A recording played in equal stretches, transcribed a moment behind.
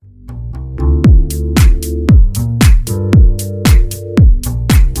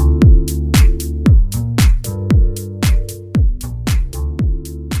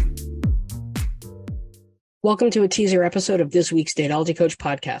Welcome to a teaser episode of this week's Dateology Coach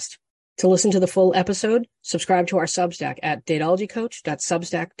podcast. To listen to the full episode, subscribe to our Substack at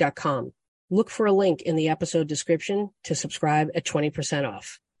dateologycoach.substack.com. Look for a link in the episode description to subscribe at 20%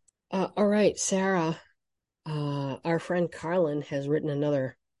 off. All right, Sarah, our friend Carlin has written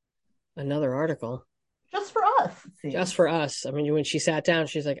another article. Just for us. Just for us. I mean, when she sat down,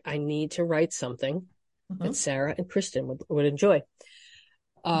 she's like, I need to write something that Sarah and Kristen would enjoy.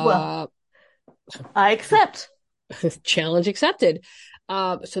 Well, I accept. Challenge accepted.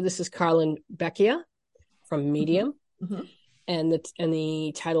 So this is Carlin Becchia from Medium. Mm-hmm. And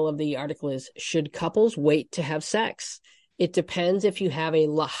the title of the article is, Should Couples Wait to Have Sex? It depends if you have a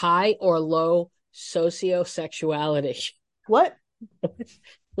high or low sociosexuality. What?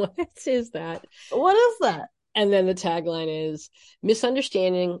 What is that? What is that? And then the tagline is,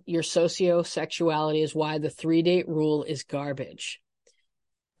 misunderstanding your sociosexuality is why the 3-date rule is garbage.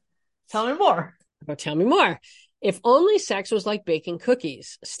 Tell me more. Oh, tell me more. If only sex was like baking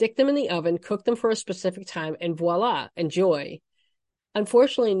cookies, stick them in the oven, cook them for a specific time, and voila, enjoy.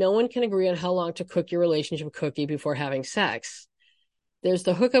 Unfortunately, no one can agree on how long to cook your relationship cookie before having sex. There's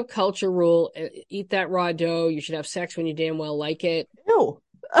the hookup culture rule, eat that raw dough, you should have sex when you damn well like it. Ew.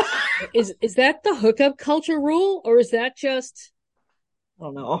 Is that the hookup culture rule, or is that just I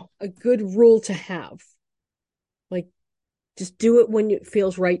don't know, a good rule to have? Like, just do it when it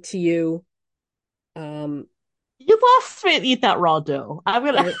feels right to you. You lost me at eat that raw dough. I'm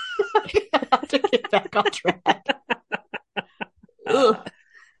gonna have to get back on track.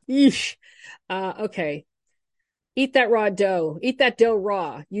 Yeesh. Okay. Eat that raw dough. Eat that dough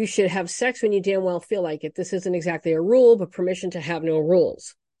raw. You should have sex when you damn well feel like it. This isn't exactly a rule, but permission to have no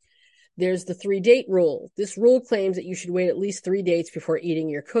rules. There's the 3-date rule. This rule claims that you should wait at least 3 dates before eating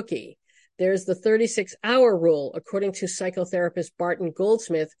your cookie. There's the 36-hour rule. According to psychotherapist Barton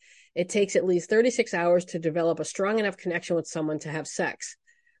Goldsmith, it takes at least 36 hours to develop a strong enough connection with someone to have sex.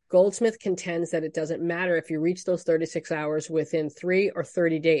 Goldsmith contends that it doesn't matter if you reach those 36 hours within 3 or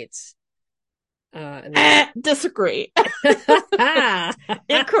 30 dates. Disagree.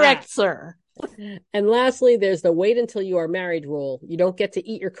 Incorrect, sir. And lastly, there's the wait until you are married rule. You don't get to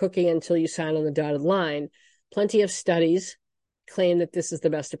eat your cookie until you sign on the dotted line. Plenty of studies claim that this is the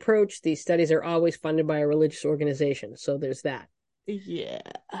best approach. These studies are always funded by a religious organization, so there's that. Yeah.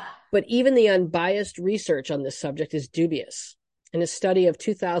 But even the unbiased research on this subject is dubious. In a study of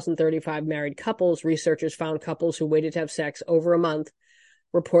 2,035 married couples, researchers found couples who waited to have sex over a month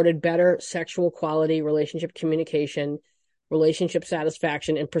reported better sexual quality, relationship communication, relationship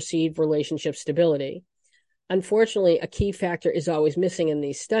satisfaction, and perceived relationship stability. Unfortunately, a key factor is always missing in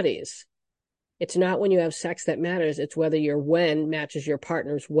these studies. It's not when you have sex that matters, it's whether your when matches your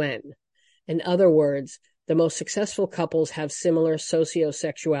partner's when. In other words, the most successful couples have similar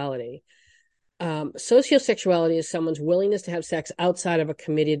sociosexuality. Sociosexuality is someone's willingness to have sex outside of a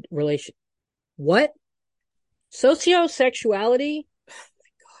committed relation. What? Sociosexuality? Oh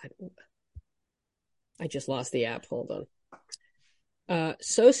my God. I just lost the app. Hold on.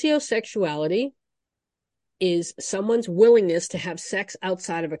 Sociosexuality is someone's willingness to have sex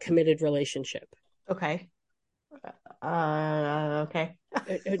outside of a committed relationship. Okay. Okay.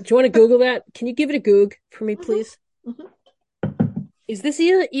 Do you want to Google that? Can you give it a Goog for me, please? Mm-hmm. Is this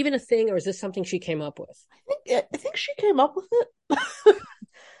even a thing, or is this something she came up with? I think she came up with it.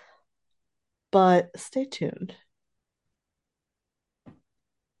 But stay tuned.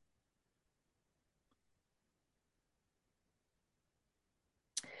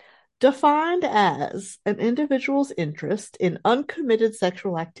 Defined as an individual's interest in uncommitted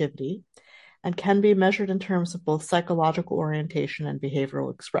sexual activity and can be measured in terms of both psychological orientation and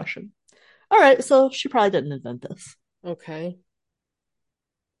behavioral expression. All right, so she probably didn't invent this. Okay.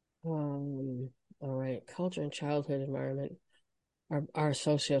 All right. Culture and childhood environment are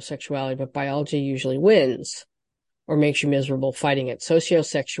sociosexuality, but biology usually wins or makes you miserable fighting it.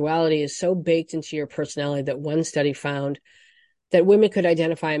 Sociosexuality is so baked into your personality that one study found that women could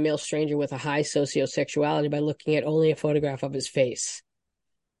identify a male stranger with a high sociosexuality by looking at only a photograph of his face.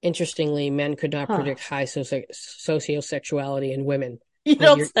 Interestingly, men could not predict high sociosexuality in women. You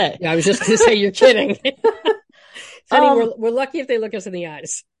don't say. I was just going to say, you're kidding. Honey, we're lucky if they look us in the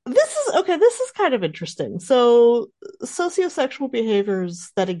eyes. This is kind of interesting. So, sociosexual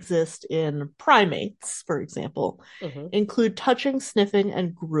behaviors that exist in primates, for example, include touching, sniffing,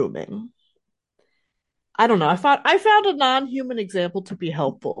 and grooming. I don't know. I found a non-human example to be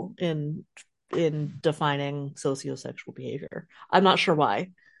helpful in defining sociosexual behavior. I'm not sure why.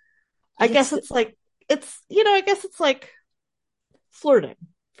 I guess it's like flirting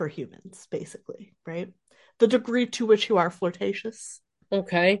for humans, basically, right? The degree to which you are flirtatious.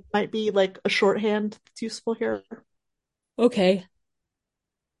 Okay. Might be like a shorthand that's useful here. Okay.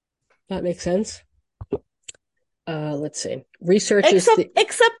 That makes sense. Let's see. Research is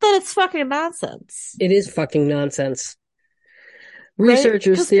Except that it's fucking nonsense. it is fucking nonsense. Right?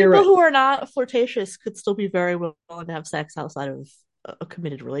 Researchers Because people theorize. who are not flirtatious could still be very willing to have sex outside of a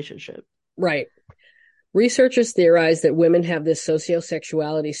committed relationship. Right. Researchers theorize that women have this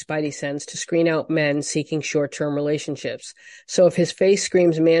sociosexuality spidey sense to screen out men seeking short-term relationships. So if his face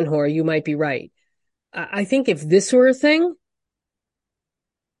screams man whore, you might be right. I think if this were a thing,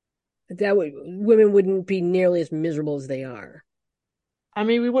 women wouldn't be nearly as miserable as they are. I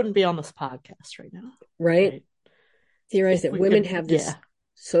mean, we wouldn't be on this podcast right now. Right? Right? Theorize If that we women could, have this yeah.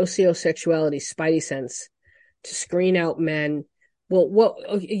 sociosexuality spidey sense to screen out men. Well,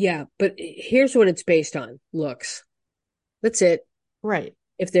 yeah, but here's what it's based on: looks. That's it. Right.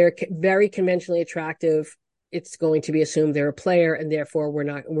 If they're very conventionally attractive, it's going to be assumed they're a player, and therefore we're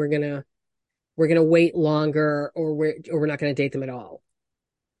gonna wait longer, or we're not gonna date them at all.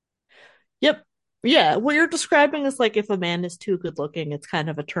 Yep. Yeah. What you're describing is like if a man is too good looking, it's kind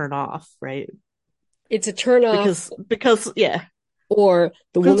of a turn off, right? It's a turn off, Because yeah, or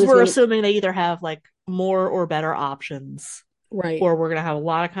the because woman's we're gonna assuming they either have like more or better options, right, or we're gonna have a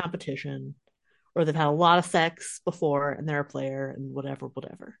lot of competition, or they've had a lot of sex before and they're a player and whatever.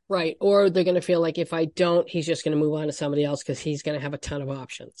 right, or they're gonna feel like if I don't, he's just gonna move on to somebody else because he's gonna have a ton of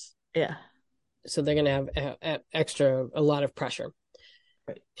options. Yeah. So they're gonna have a lot of pressure.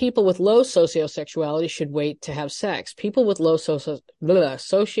 Right. People with low sociosexuality should wait to have sex. People with low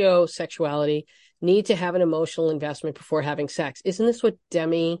sociosexuality need to have an emotional investment before having sex. Isn't this what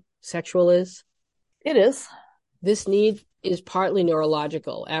demisexual is? It is. This need is partly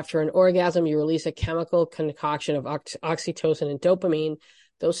neurological. After an orgasm, you release a chemical concoction of oxytocin and dopamine.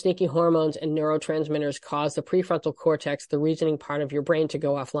 Those sneaky hormones and neurotransmitters cause the prefrontal cortex, the reasoning part of your brain, to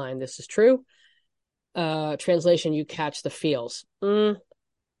go offline. This is true. Translation, you catch the feels. I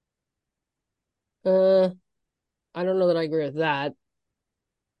don't know that I agree with that.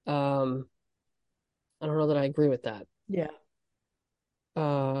 I don't know that I agree with that. Yeah.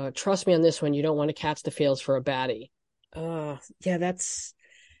 Trust me on this one. You don't want to catch the feels for a baddie. Yeah,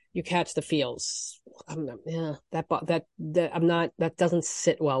 you catch the feels. That doesn't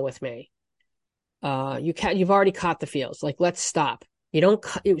sit well with me. You've already caught the feels. Like, let's stop. You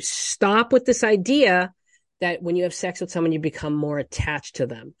stop with this idea that when you have sex with someone, you become more attached to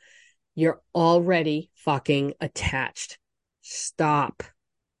them. You're already fucking attached. Stop.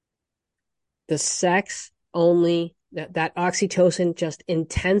 The sex only, that oxytocin just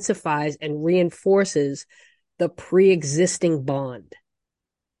intensifies and reinforces the pre-existing bond.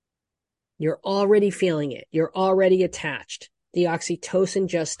 You're already feeling it. You're already attached. The oxytocin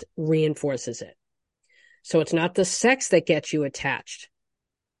just reinforces it. So it's not the sex that gets you attached.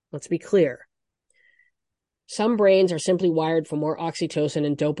 Let's be clear. Some brains are simply wired for more oxytocin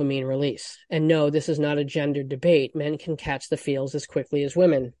and dopamine release. And no, this is not a gender debate. Men can catch the feels as quickly as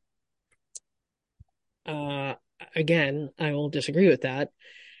women. Again, I will disagree with that.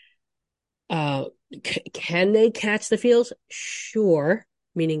 Can they catch the feels? Sure.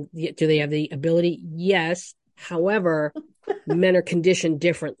 Meaning, do they have the ability? Yes. However, men are conditioned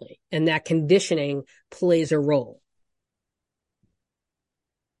differently, and that conditioning plays a role.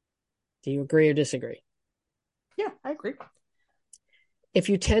 Do you agree or disagree? Yeah, I agree. If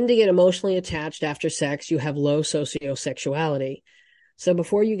you tend to get emotionally attached after sex, you have low sociosexuality. So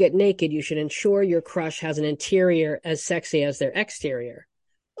before you get naked, you should ensure your crush has an interior as sexy as their exterior.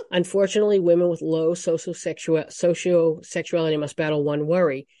 Unfortunately, women with low sociosexuality must battle one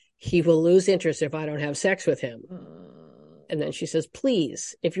worry. He will lose interest if I don't have sex with him. And then she says,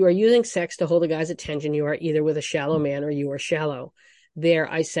 please, if you are using sex to hold a guy's attention, you are either with a shallow man or you are shallow. There,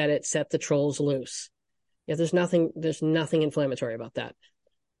 I said it, set the trolls loose. Yeah, there's nothing inflammatory about that.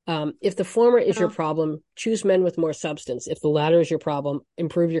 If the former is your problem, choose men with more substance. If the latter is your problem,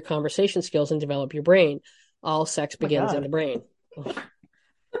 improve your conversation skills and develop your brain. All sex begins in the brain.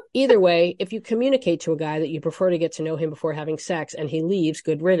 Either way, if you communicate to a guy that you prefer to get to know him before having sex and he leaves,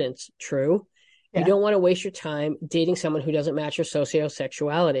 good riddance. True. Yeah. You don't want to waste your time dating someone who doesn't match your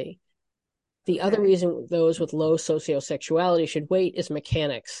sociosexuality. The other reason those with low sociosexuality should wait is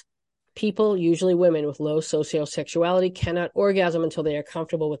mechanics. People, usually women with low sociosexuality, cannot orgasm until they are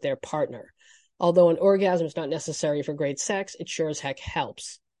comfortable with their partner. Although an orgasm is not necessary for great sex, it sure as heck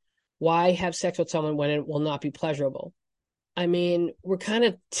helps. Why have sex with someone when it will not be pleasurable? I mean, we're kind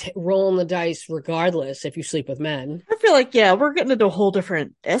of rolling the dice regardless if you sleep with men. I feel like, yeah, we're getting into a whole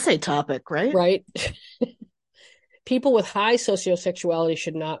different essay topic, right? Right. People with high sociosexuality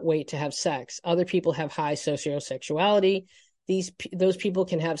should not wait to have sex. Other people have high sociosexuality. those people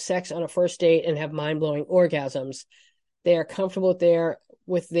can have sex on a first date and have mind-blowing orgasms. They are comfortable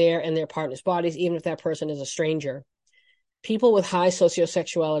with their and their partner's bodies, even if that person is a stranger. People with high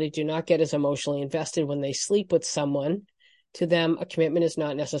sociosexuality do not get as emotionally invested when they sleep with someone. To them, a commitment is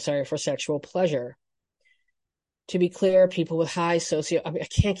not necessary for sexual pleasure. To be clear, people with high I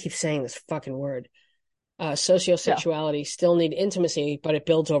can't keep saying this fucking word. Sociosexuality still need intimacy, but it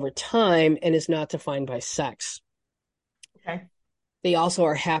builds over time and is not defined by sex. Okay. They also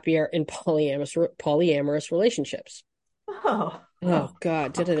are happier in polyamorous relationships. Oh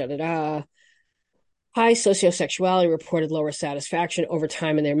God. High sociosexuality reported lower satisfaction over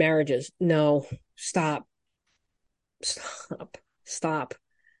time in their marriages. No, stop.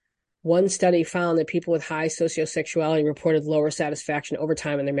 One study found that people with high sociosexuality reported lower satisfaction over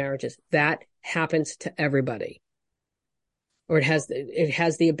time in their marriages. That happens to everybody. Or it has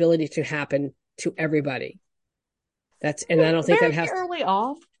the ability to happen to everybody. I don't think that has very early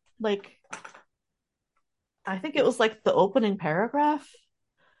on, like I think it was like the opening paragraph.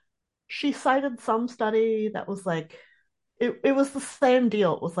 She cited some study that was like it was the same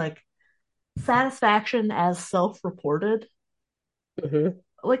deal. It was like satisfaction as self-reported. Mm-hmm.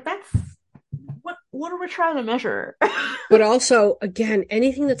 Like that's what are we trying to measure? But also, again,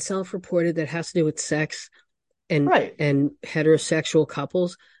 anything that's self-reported that has to do with sex and right. and heterosexual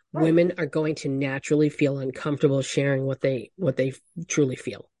couples, Right. women are going to naturally feel uncomfortable sharing what they truly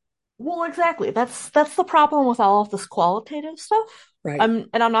feel. Well, exactly. That's the problem with all of this qualitative stuff. Right. And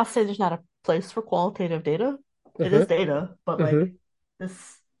I'm not saying there's not a place for qualitative data. It is data, but like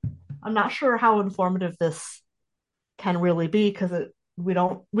this, I'm not sure how informative this can really be because we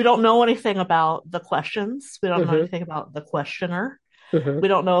don't know anything about the questions. We don't know anything about the questioner. We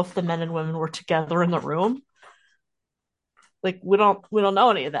don't know if the men and women were together in the room. Like we don't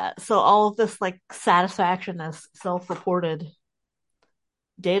know any of that. So all of this like satisfaction as self-reported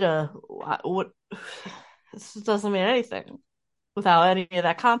data, what this doesn't mean anything without any of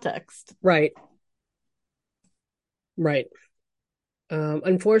that context. Right.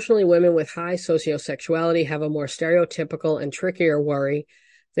 Unfortunately, women with high sociosexuality have a more stereotypical and trickier worry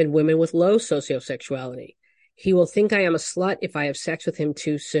than women with low sociosexuality. He will think I am a slut if I have sex with him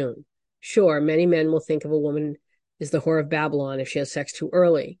too soon. Sure, many men will think of a woman as the whore of Babylon if she has sex too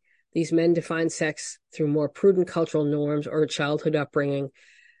early. These men define sex through more prudent cultural norms or a childhood upbringing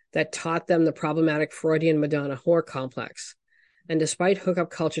that taught them the problematic Freudian Madonna whore complex. And despite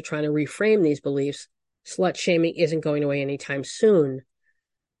hookup culture trying to reframe these beliefs, slut shaming isn't going away anytime soon.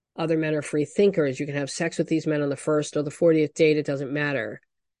 Other men are free thinkers. You can have sex with these men on the first or the 40th date. It doesn't matter.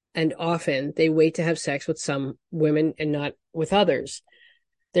 And often they wait to have sex with some women and not with others.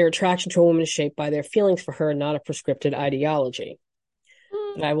 Their attraction to a woman is shaped by their feelings for her, not a prescripted ideology.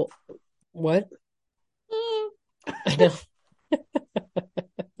 And I will, what? I know.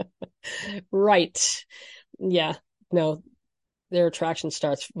 Right. Yeah. No, their attraction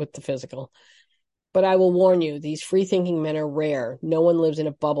starts with the physical. But I will warn you, these free-thinking men are rare. No one lives in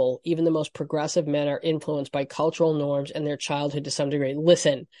a bubble. Even the most progressive men are influenced by cultural norms and their childhood to some degree.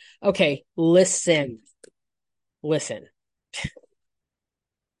 Listen. Okay, listen.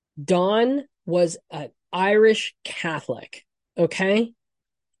 Dawn was an Irish Catholic, okay?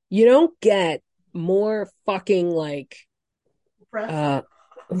 You don't get more fucking like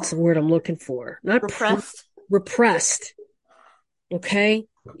what's the word I'm looking for? Not repressed. Repressed. Okay?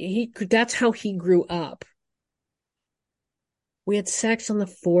 That's how he grew up. We had sex on the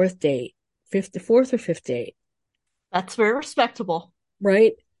fourth or fifth date. That's very respectable.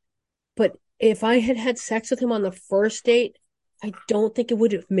 Right? But if I had had sex with him on the first date, I don't think it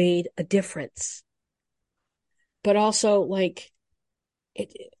would have made a difference. But also, like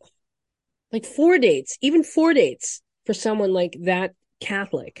 4 dates, even 4 dates for someone like that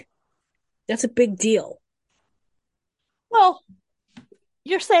Catholic, that's a big deal. Well,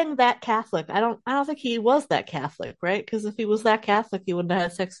 you're saying that Catholic. I don't think he was that Catholic, right? Because if he was that Catholic, he wouldn't have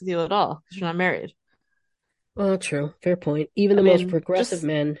had sex with you at all because you're not married. Well, true. Fair point. Even the most progressive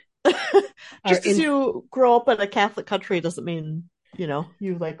men. Just because you grow up in a Catholic country doesn't mean,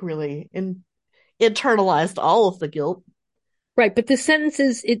 you like really internalized all of the guilt. Right, but the sentence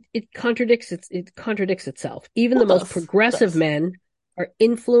is it contradicts itself. Even the most progressive men are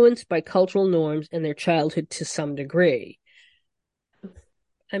influenced by cultural norms and their childhood to some degree.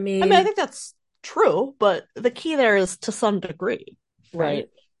 I mean, I think that's true, but the key there is to some degree. Right.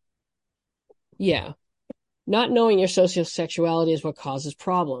 Yeah. Not knowing your sociosexuality is what causes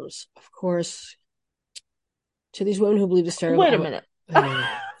problems. Of course, to these women who believe the stereotype. Wait a minute.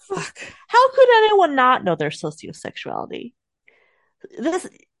 Fuck. How could anyone not know their sociosexuality?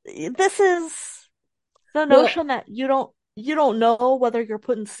 This is the notion that you you don't know whether you're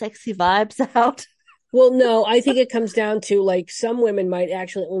putting sexy vibes out. Well, no, I think it comes down to like some women might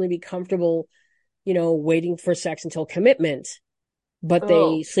actually only be comfortable, waiting for sex until commitment, but they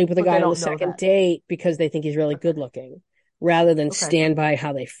Oh, sleep with a but they guy on the don't know second that. date because they think he's really Okay. good looking rather than Okay. stand by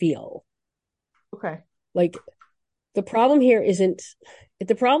how they feel. Okay. Like the problem here isn't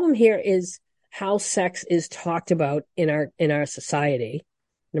the problem here is how sex is talked about in our society,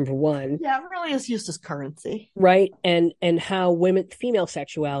 number one, Yeah, it really is used as currency. right? And how female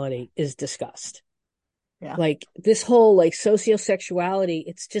sexuality is discussed. Yeah. Like this whole like sociosexuality,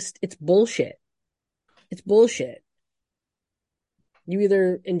 it's bullshit. It's bullshit. You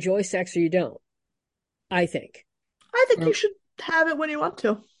either enjoy sex or you don't, I think. I think you Um, should have it when you want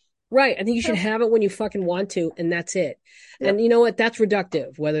to. right. I think you should Yep. have it when you fucking want to, and that's it. And Yep. you know what? That's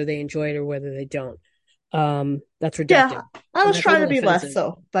reductive, whether they enjoy it or whether they don't. That's Yeah. reductive. I And was that's a trying to little be less offensive.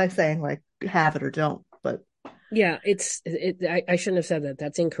 so by saying like have it or don't, but Yeah, I shouldn't have said that.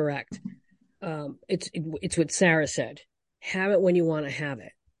 That's incorrect. It's what Sarah said. Have it when you want to have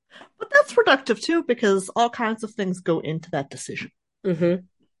it. that's productive too because all kinds of things go into that decision. Mm-hmm.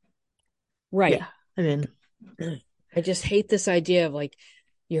 Right. Yeah. I mean, I just hate this idea of like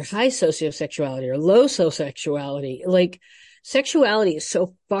your high sociosexuality or low sociosexuality. Like sexuality is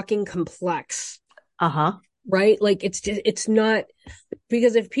so fucking complex, uh-huh. right? Like it's not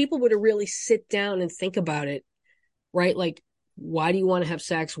because if people were to really sit down and think about it, right? Like why do you want to have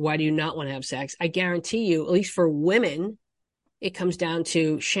sex? Why do you not want to have sex? I guarantee you, at least for women, it comes down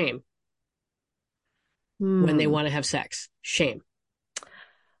to shame when they Hmm. want to have sex. Shame.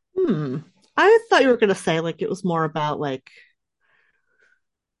 Hmm. I thought you were gonna say like it was more about like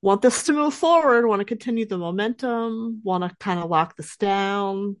want this to move forward, want to continue the momentum, want to kind of lock this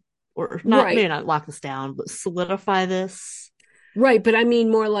down, or not, Right. maybe not lock this down, but solidify this. Right, but I mean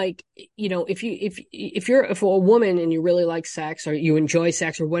more like, if you're a woman and you really like sex or you enjoy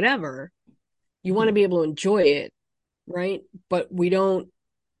sex or whatever, you want to Mhm. be able to enjoy it, right? But we don't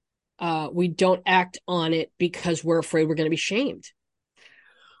act on it because we're afraid we're going to be shamed.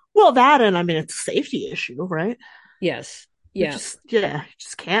 Well, that and I mean it's a safety issue, right? Yes. You Yeah. just yeah, you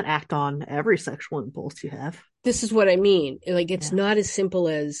just can't act on every sexual impulse you have. This is what I mean. Like it's Yeah. not as simple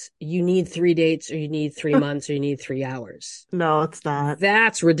as you need 3 dates or you need 3 months or you need 3 hours. No, it's not.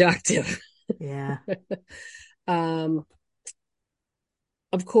 That's reductive. Yeah. Um,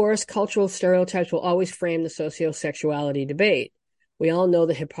 of course, cultural stereotypes will always frame the sociosexuality debate. We all know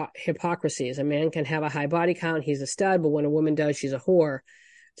the hypocrisies. A man can have a high body count, he's a stud, but when a woman does, she's a whore.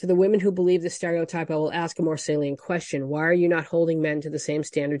 To the women who believe this stereotype, I will ask a more salient question. Why are you not holding men to the same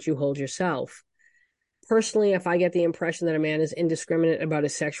standards you hold yourself? Personally, if I get the impression that a man is indiscriminate about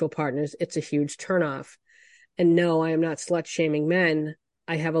his sexual partners, it's a huge turnoff. And no, I am not slut shaming men.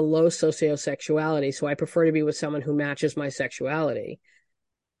 I have a low sociosexuality, so I prefer to be with someone who matches my sexuality.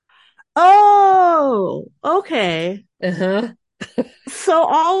 Oh, okay. Uh-huh. So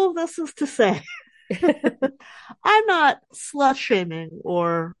all of this is to say, I'm not slut shaming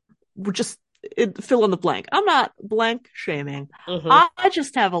or just fill in the blank. I'm not blank shaming. Uh-huh. I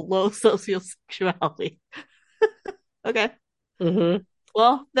just have a low sociosexuality. Okay. Mm-hmm.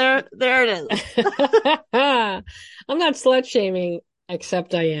 Well, there it is. I'm not slut shaming,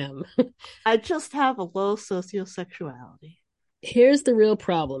 except I am. I just have a low sociosexuality. Here's the real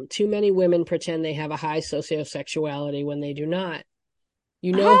problem. Too many women pretend they have a high sociosexuality when they do not.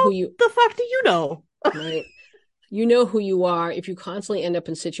 You know How who you, the fuck do you know? right? You know who you are if you constantly end up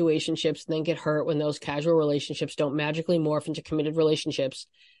in situationships and then get hurt when those casual relationships don't magically morph into committed relationships.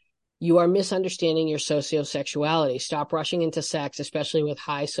 You are misunderstanding your sociosexuality. Stop rushing into sex, especially with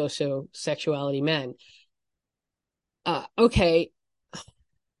high sociosexuality men. Okay,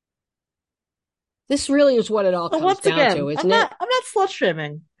 this really is what it all So comes once down to, again, isn't it? I'm not slut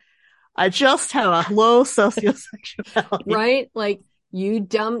shaming. I just have a low sociosexuality. Right? Like you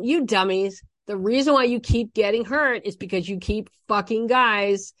dummies. The reason why you keep getting hurt is because you keep fucking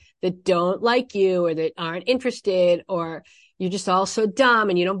guys that don't like you or that aren't interested, or you're just all so dumb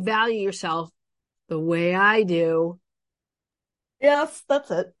and you don't value yourself the way I do. Yes,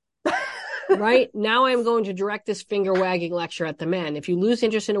 that's it. Right? Now I'm going to direct this finger wagging lecture at the men. If you lose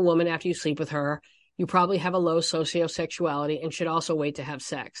interest in a woman after you sleep with her, you probably have a low sociosexuality and should also wait to have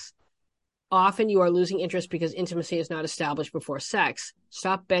sex. Often you are losing interest because intimacy is not established before sex.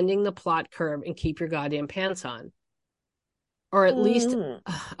 Stop bending the plot curve and keep your goddamn pants on. Or at least Mm.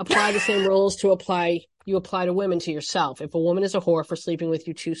 apply the same rules you apply to women to yourself. If a woman is a whore for sleeping with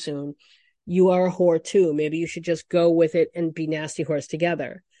you too soon, you are a whore too. Maybe you should just go with it and be nasty whores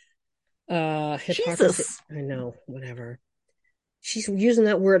together. Hypocrisy. Jesus. I know, whatever. She's using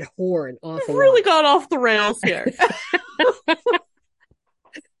that word whore an awful I've really lot. gone off the rails here.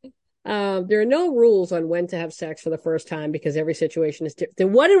 There are no rules on when to have sex for the first time because every situation is different.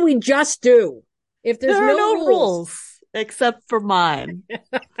 Then what did we just do? If there's There are no no rules, rules except for mine.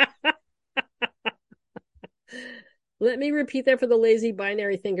 let me repeat that for the lazy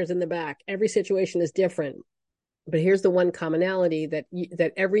binary thinkers in the back. Every situation is different. But here's the one commonality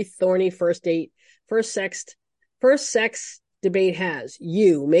that every thorny first sex debate has.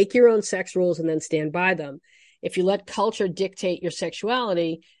 You make your own sex rules and then stand by them. If you let culture dictate your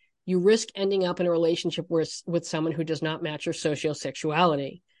sexuality, you risk ending up in a relationship with someone who does not match your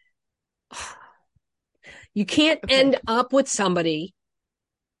sociosexuality. You can't end up with somebody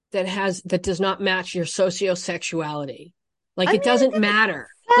that does not match your sociosexuality. Like, it doesn't matter.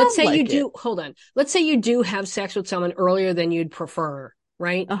 Let's say you do, hold on. Let's say you do have sex with someone earlier than you'd prefer,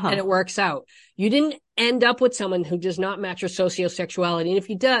 right? And it works out. You didn't end up with someone who does not match your sociosexuality. And if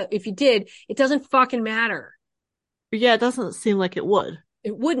you did, it doesn't fucking matter. Yeah, it doesn't seem like it would.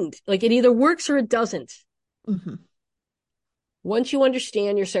 It wouldn't. Like, it either works or it doesn't. Mm-hmm. Once you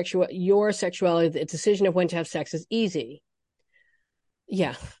understand your sexuality, the decision of when to have sex is easy.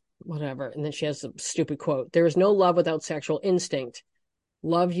 Yeah, whatever. And then she has a stupid quote. There is no love without sexual instinct.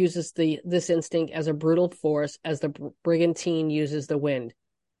 Love uses this instinct as a brutal force as the brigantine uses the wind.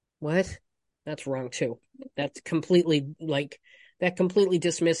 What? That's wrong too. That completely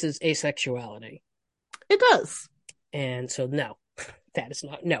dismisses asexuality. It does. And so no,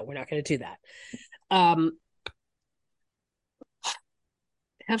 we're not going to do that.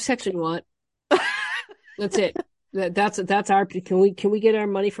 Have sex when you want. That's it. That's our, can we get our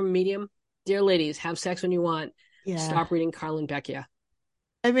money from Medium? Dear ladies, have sex when you want. Yeah. Stop reading Carlin Becchia.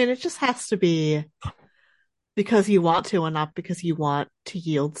 I mean, it just has to be because you want to and not because you want to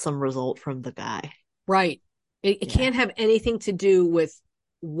yield some result from the guy. It can't have anything to do with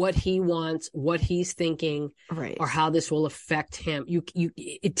what he wants, what he's thinking, right, or how this will affect him. You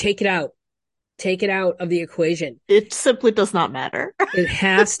take it out. Take it out of the equation. It simply does not matter.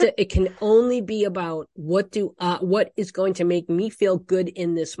 It can only be about what is going to make me feel good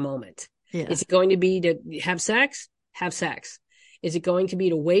in this moment. Yeah. Is it going to be to have sex? Have sex. Is it going to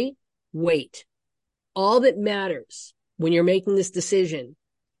be to wait? Wait. All that matters when you're making this decision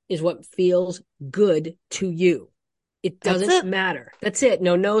is what feels good to you. It doesn't matter. That's it.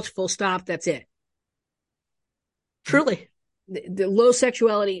 No notes, full stop. That's it. Truly. The low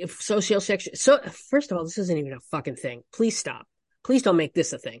sexuality, sociosexual. So, first of all, this isn't even a fucking thing. Please stop. Please don't make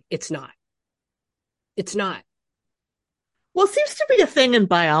this a thing. It's not. It's not. Well, it seems to be a thing in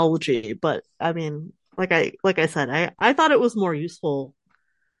biology, but I mean, like I said, I thought it was more useful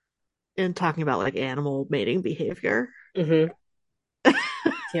in talking about like animal mating behavior. Mm-hmm.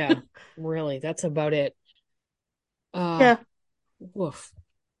 Yeah, really. That's about it. Yeah. Woof.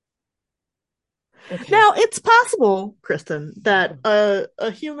 Okay. Now, it's possible, Kristen, that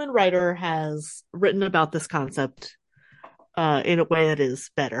a human writer has written about this concept in a way that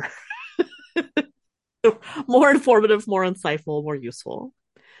is better. More informative, more insightful, more useful.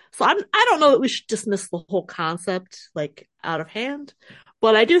 So I don't know that we should dismiss the whole concept like out of hand,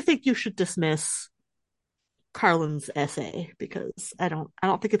 but I do think you should dismiss Carlin's essay because I don't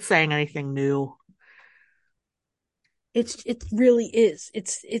think it's saying anything new. It really is.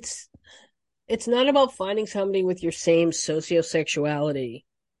 It's not about finding somebody with your same sociosexuality.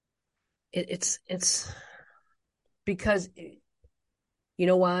 It's because, you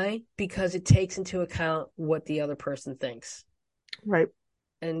know why? Because it takes into account what the other person thinks. Right.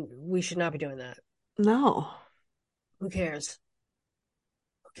 And we should not be doing that. No. Who cares?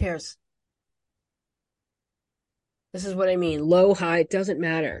 Who cares? This is what I mean. Low, high, it doesn't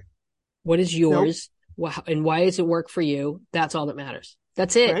matter. What is yours? Nope. And why does it work for you? That's all that matters.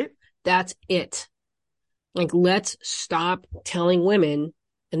 That's it. Right? That's it. Like, let's stop telling women,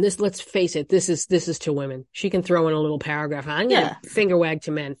 and this, let's face it, this is to women. She can throw in a little paragraph. I'm going to finger wag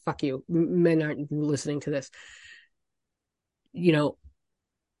to men. Fuck you. Men aren't listening to this. You know,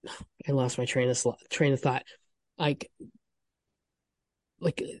 I lost my train of thought. Like,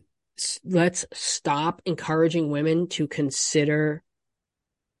 let's stop encouraging women to consider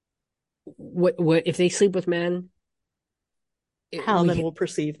what if they sleep with men, how men will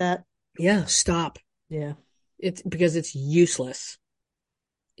perceive that. Yeah, stop. Yeah. It's because it's useless.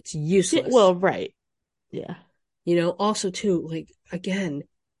 It's useless. Yeah, well, right. Yeah. You know, also too, like, again,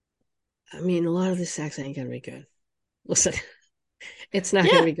 I mean, a lot of this sex ain't gonna be good. Listen, it's not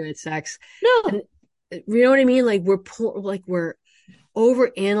gonna be good sex. No. And, you know what I mean? Like, we're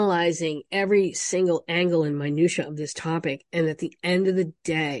over analyzing every single angle and minutia of this topic. And at the end of the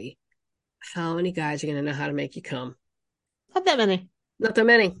day, how many guys are gonna know how to make you come? Not that many. Not that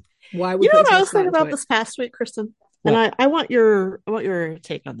many. Why are we You know putting what so I much was thought thinking into about it? this past week, Kristen? And What? I want your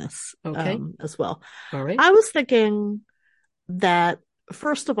take on this Okay. as well. All right. I was thinking that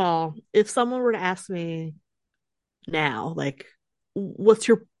first of all, if someone were to ask me now, like, what's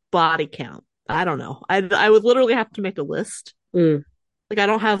your body count? I don't know. I would literally have to make a list. Mm. Like I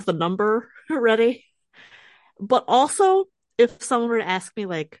don't have the number ready. But also, if someone were to ask me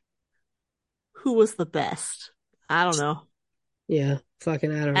like who was the best, I don't know. Yeah.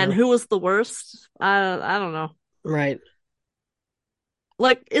 Fucking, I don't And know. who was the worst? I don't know. Right.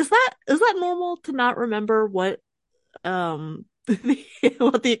 Like, is that normal to not remember what what the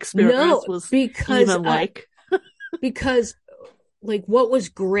No, experience was because even like? because like what was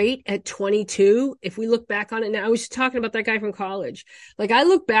great at 22, if we look back on it now, I was talking about that guy from college. Like I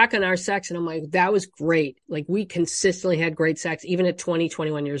look back on our sex and I'm like, that was great. Like we consistently had great sex even at 20,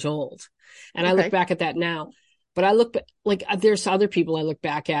 21 years old. And I look Okay. back at that now. But I look like there's other people I look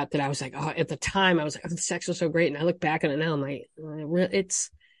back at that I was like, oh, at the time I was like, oh, the sex was so great. And I look back on it now, I'm like,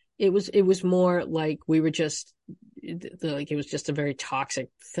 it was more like we were just like it was just a very toxic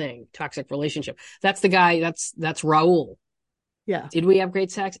thing, toxic relationship. That's the guy. That's Raul. Yeah. Did we have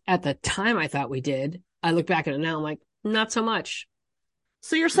great sex? At the time, I thought we did. I look back at it now, I'm like, not so much.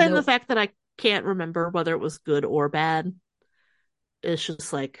 So you're saying the Nope. fact that I can't remember whether it was good or bad is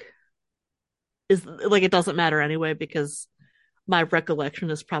just like is like it doesn't matter anyway because my recollection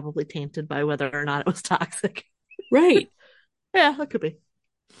is probably tainted by whether or not it was toxic. Right. Yeah, that could be.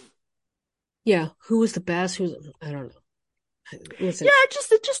 Yeah. Who was the best? I don't know. Yeah, Listen.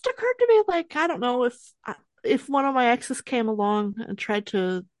 it just occurred to me like I don't know if one of my exes came along and tried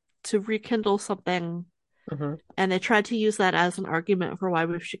to rekindle something Uh-huh. and they tried to use that as an argument for why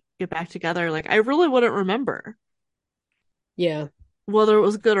we should get back together, like I really wouldn't remember Yeah. whether it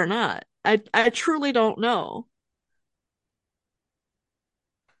was good or not. I truly don't know.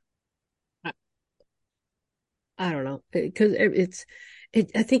 I, I don't know. Because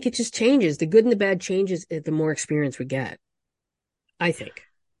I think it just changes. The good and the bad changes the more experience we get. I think.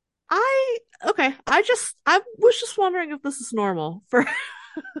 I okay. I was just wondering if this is normal for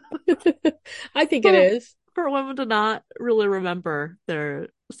I think it for is. for women to not really remember their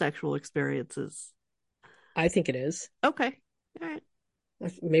sexual experiences. I think it is. Okay. All right.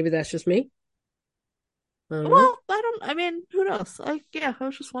 Maybe that's just me. I don't know. Well, I mean, who knows? I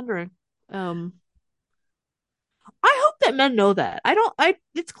was just wondering. Um I hope that men know that. I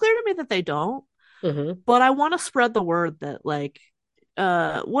it's clear to me that they don't, Mm-hmm. but I want to spread the word that like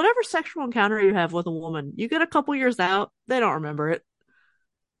whatever sexual encounter you have with a woman, you get a couple years out, they don't remember it.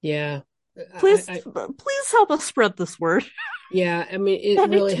 Yeah. Please help us spread this word. Yeah. I mean, it I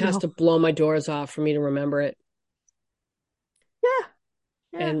need really to has know. to blow my doors off for me to remember it. Yeah.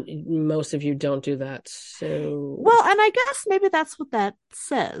 Yeah. And most of you don't do that. So, Well, and I guess maybe that's what that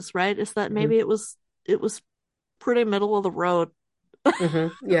says, right? Is that hmm maybe it was pretty middle of the road.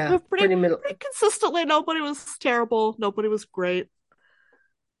 yeah, pretty middle. Pretty consistently nobody was terrible, nobody was great.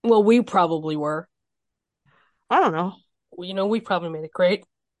 Well, we probably were. I don't know. Well, we probably made it great.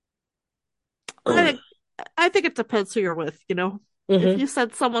 I think I think it depends who you're with, you know. If hmm you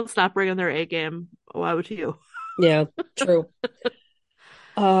said someone's not bringing their A game, why would you? Yeah, true.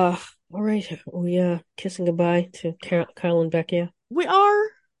 Uh, all right. We kissing goodbye to Kyle and Becky. We are,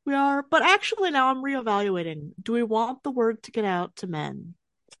 we are, but actually now I'm reevaluating. Do we want the word to get out to men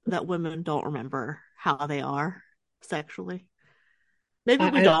that women don't remember how they are sexually? Maybe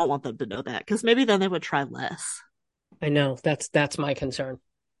we I don't want them to know that because maybe then they would try less. I know that's my concern.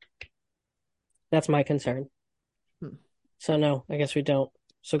 That's my concern. Hmm. So no, I guess we don't.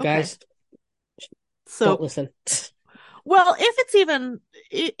 So Okay. guys, don't So, listen. well, if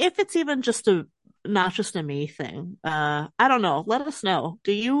it's even just a not just a me thing, I don't know. Let us know.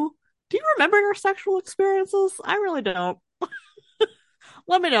 Do you remember your sexual experiences? I really don't.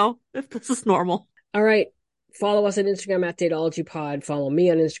 Let me know if this is normal. All right. Follow us on Instagram at DateologyPod. Follow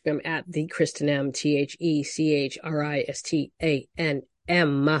me on Instagram at the Kristen M,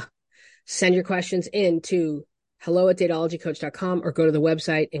 TheChristianM. Send your questions in to hello@dateologycoach.com or go to the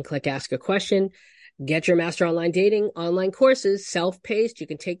website and click Ask a Question. Get your Master Online Dating online courses, self-paced. You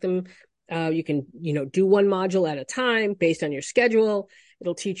can take them. You can, do one module at a time based on your schedule.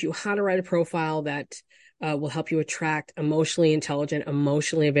 It'll teach you how to write a profile that will help you attract emotionally intelligent,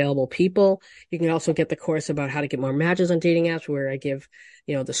 emotionally available people. You can also get the course about how to get more matches on dating apps where I give,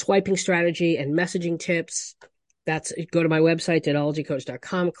 the swiping strategy and messaging tips. Go to my website,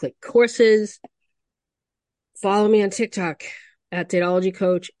 dateologycoach.com, click courses. Follow me on TikTok at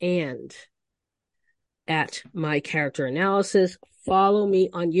dateologycoach and at my character analysis. Follow me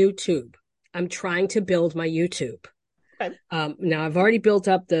on YouTube. I'm trying to build my YouTube. Okay. Now I've already built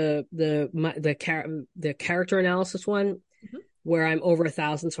up the character analysis one where I'm over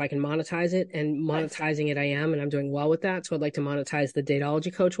 1,000 so I can monetize it, and monetizing it I am, and I'm doing well with that. So I'd like to monetize the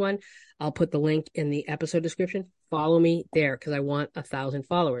Datology Coach one. I'll put the link in the episode description. Follow me there because I want 1,000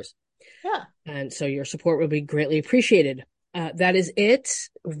 followers. Yeah. And so your support will be greatly appreciated. That is it.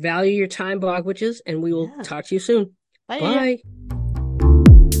 Value your time, Bog Witches, and we will talk to you soon. Bye. Bye.